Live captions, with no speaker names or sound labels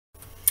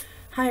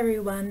Hi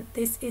everyone,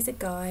 this is a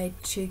guide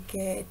to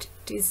get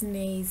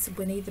Disney's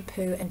Winnie the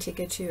Pooh and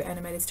Tigger 2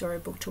 animated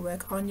storybook to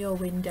work on your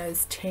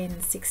Windows 10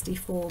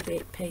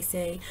 64-bit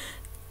PC.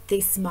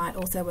 This might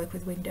also work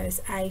with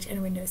Windows 8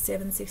 and Windows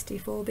 7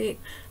 64-bit,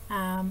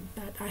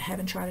 but I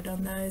haven't tried it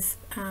on those.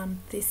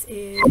 This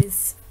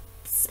is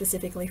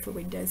specifically for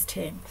Windows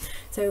 10.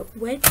 So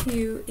when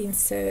you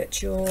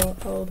insert your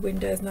old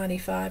Windows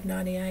 95,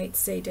 98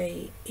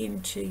 CD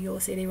into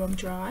your CD-ROM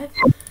drive,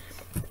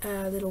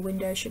 a little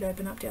window should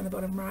open up down the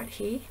bottom right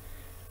here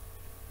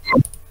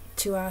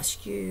to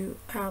ask you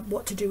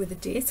what to do with the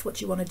disk. What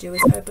you want to do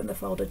is open the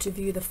folder to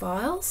view the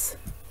files.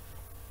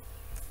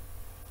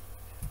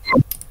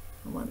 And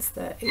once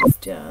that is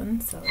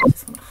done, so I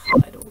just want to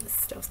hide all this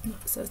stuff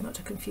so as not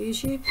to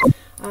confuse you,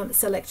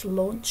 select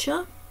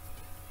Launcher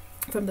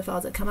from the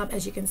files that come up.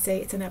 As you can see,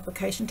 it's an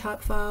application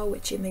type file,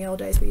 which in the old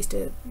days we used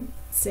to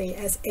see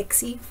as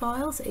exe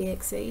files,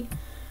 exe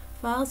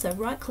files. So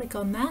right click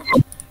on that,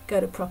 go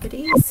to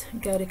Properties,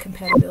 go to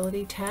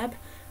Compatibility tab.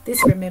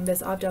 This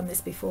remembers, I've done this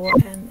before,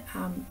 and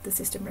the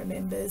system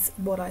remembers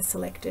what I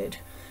selected.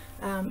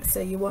 So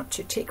you want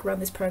to tick Run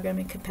this program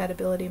in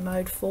compatibility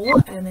mode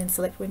 4 and then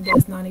select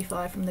Windows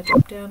 95 from the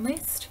drop down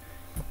list.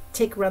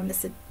 Tick Run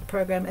this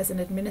program as an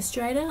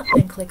administrator,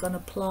 then click on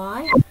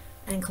Apply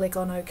and click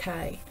on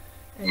OK.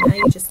 And now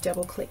you just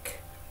double click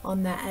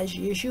on that as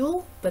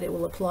usual, but it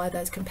will apply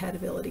those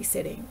compatibility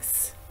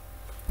settings.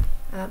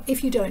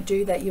 If you don't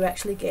do that, you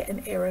actually get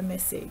an error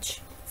message.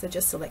 So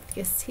just select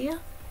Yes here.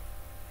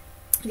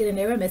 You get an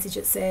error message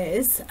that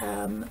says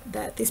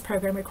that this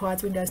program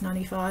requires Windows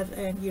 95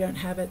 and you don't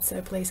have it,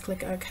 so please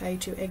click OK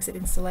to exit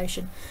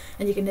installation.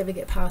 And you can never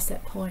get past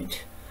that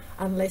point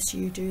unless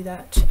you do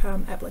that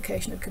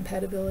application of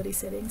compatibility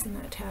settings in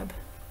that tab.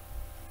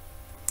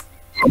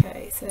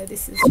 Okay, so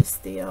this is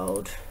just the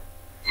old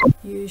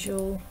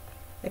usual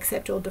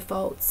accept all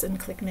defaults and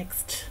click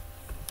Next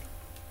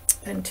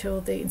until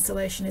the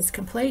installation is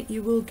complete.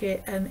 You will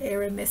get an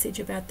error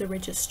message about the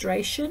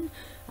registration,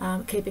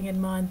 keeping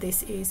in mind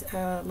this is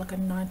like a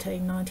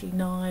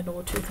 1999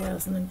 or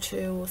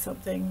 2002 or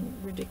something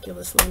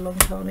ridiculously long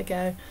time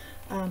ago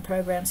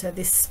program, so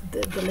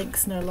the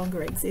links no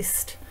longer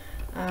exist,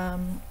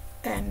 and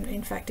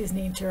in fact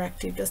Disney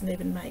Interactive doesn't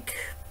even make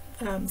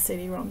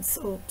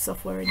CD-ROMs or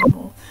software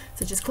anymore.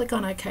 So just click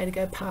on OK to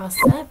go past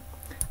that.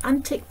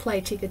 Untick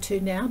Play Tigger 2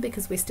 now,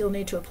 because we still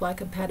need to apply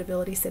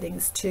compatibility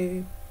settings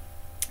to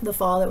the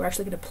file that we're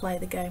actually going to play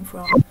the game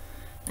from,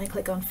 and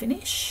click on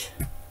Finish.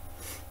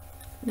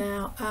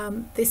 Now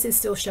this is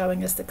still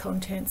showing us the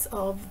contents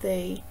of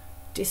the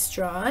disk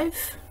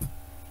drive.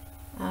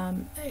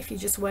 If you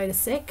just wait a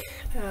sec,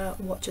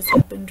 what just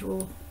happened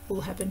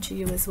will happen to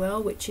you as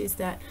well, which is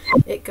that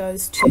it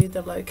goes to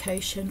the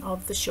location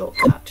of the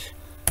shortcut.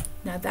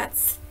 Now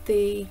that's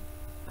the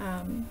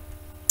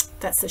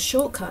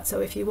shortcut, so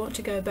if you want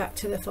to go back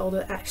to the folder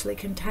that actually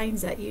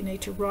contains that, you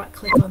need to right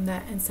click on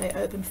that and say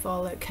Open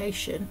File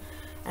Location,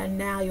 and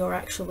now you're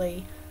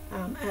actually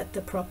at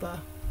the proper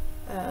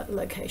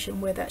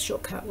location where that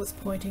shortcut was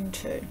pointing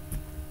to.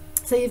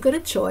 So you've got a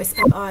choice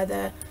of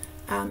either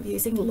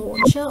using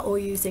Launcher or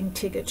using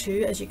Tigger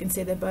 2. As you can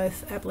see, they're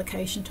both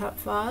application type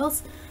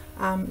files.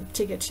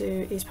 Tigger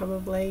 2 is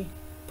probably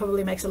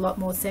makes a lot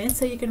more sense,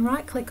 so you can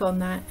right click on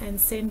that and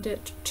send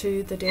it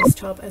to the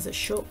desktop as a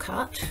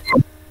shortcut.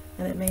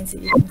 And it means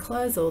that you can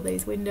close all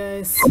these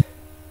windows,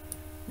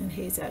 and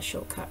here's our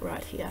shortcut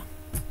right here.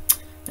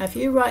 Now if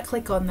you right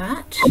click on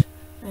that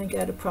and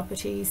go to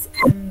Properties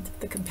and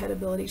the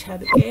Compatibility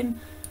tab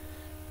again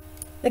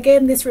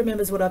this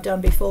remembers what I've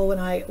done before when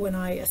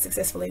I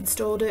successfully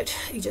installed it.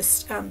 You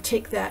just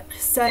tick that,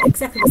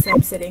 exactly the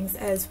same settings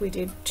as we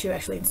did to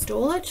actually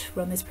install it.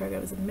 Run this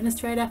program as an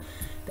administrator,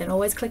 then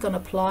always click on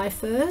Apply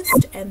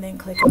first and then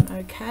click on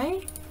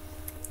OK.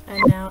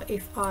 And now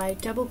if I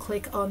double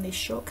click on this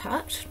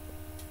shortcut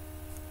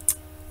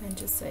and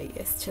just say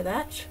yes to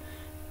that,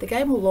 the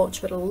game will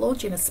launch, but it'll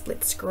launch in a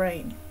split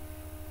screen,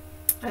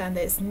 and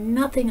there's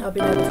nothing I've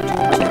been able to do to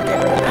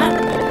get rid of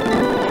that.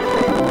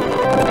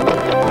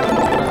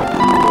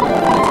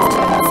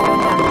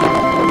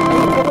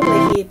 You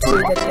probably hear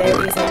too that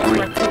there is a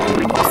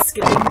crackling or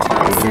skipping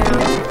type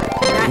sound.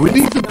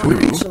 Winnie the Pooh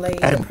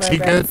and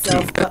Tigger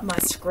itself, but my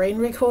screen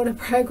recorder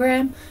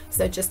program,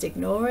 so just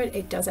ignore it.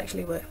 It does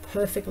actually work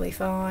perfectly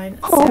fine.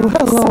 Oh,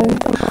 hello.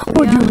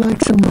 Would you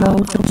like some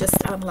milk? I'm just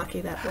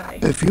unlucky that way.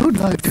 If you'd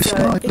like to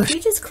start, if you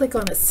just click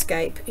on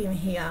Escape in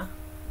here,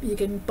 you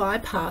can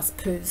bypass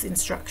Pooh's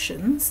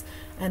instructions,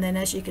 and then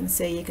as you can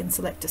see, you can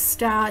select to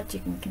start,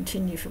 you can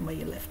continue from where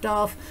you left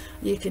off,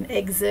 you can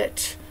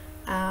exit,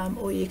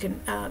 or you can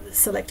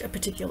select a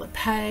particular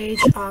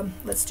page.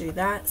 Let's do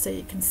that so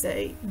you can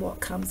see what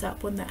comes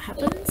up when that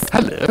happens.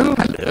 Hello,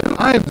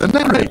 I'm the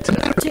narrator.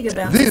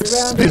 This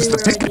is the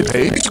ticket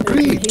page.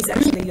 He's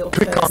actually your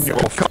click on your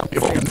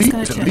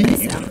lead to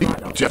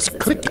lead. Just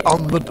click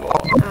on the door.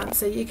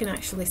 So you can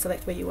actually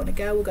select where you want to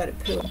go. We'll go to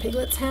Pooh and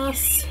Piglet's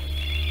house.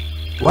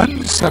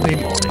 One sunny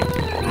morning,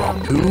 while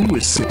Pooh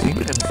was sitting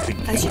and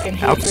as you can thinking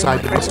hear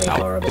outside through of his my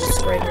horrible house,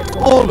 screen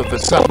recording, all of a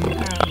sudden,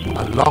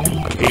 along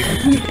came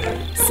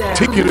Tigger. sound.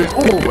 Tigger is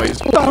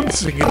always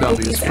bouncing in on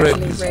his It's actually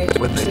friends read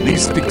when they to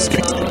least your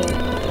expect it. child,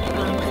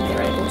 and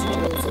they're able to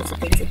do all sorts of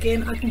things.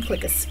 Again, I can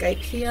click escape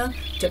here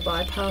to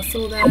bypass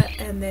all that,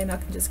 and then I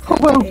can just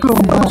click Welcome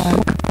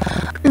exit.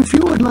 back. If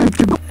you would like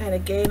to... And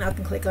again, I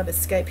can click on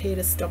escape here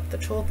to stop the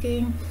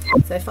talking.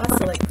 So if I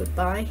select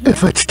goodbye here,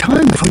 If it's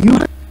time for you,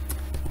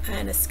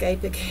 and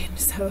escape again,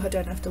 so I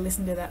don't have to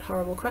listen to that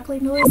horrible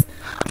crackling noise,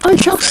 I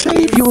shall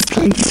save your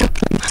place.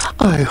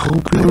 I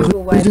hope we you'll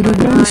will wave visit my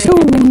again eye and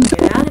soon.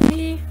 get out of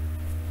here.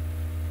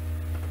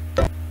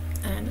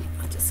 And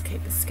I'll just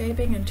keep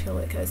escaping until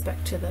it goes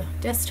back to the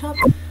desktop.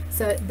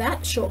 So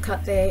that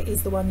shortcut there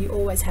is the one you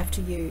always have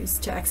to use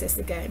to access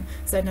the game.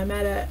 So no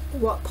matter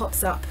what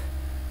pops up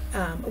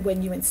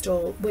when you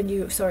insert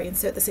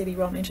the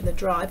CD-ROM into the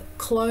drive,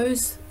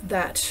 close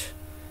that,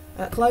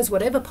 close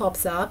whatever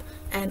pops up,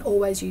 and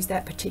always use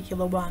that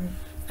particular one,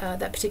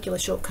 that particular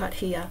shortcut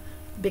here,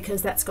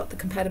 because that's got the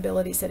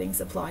compatibility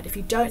settings applied. If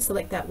you don't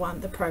select that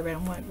one, the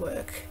program won't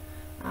work.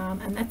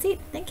 And that's it.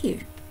 Thank you.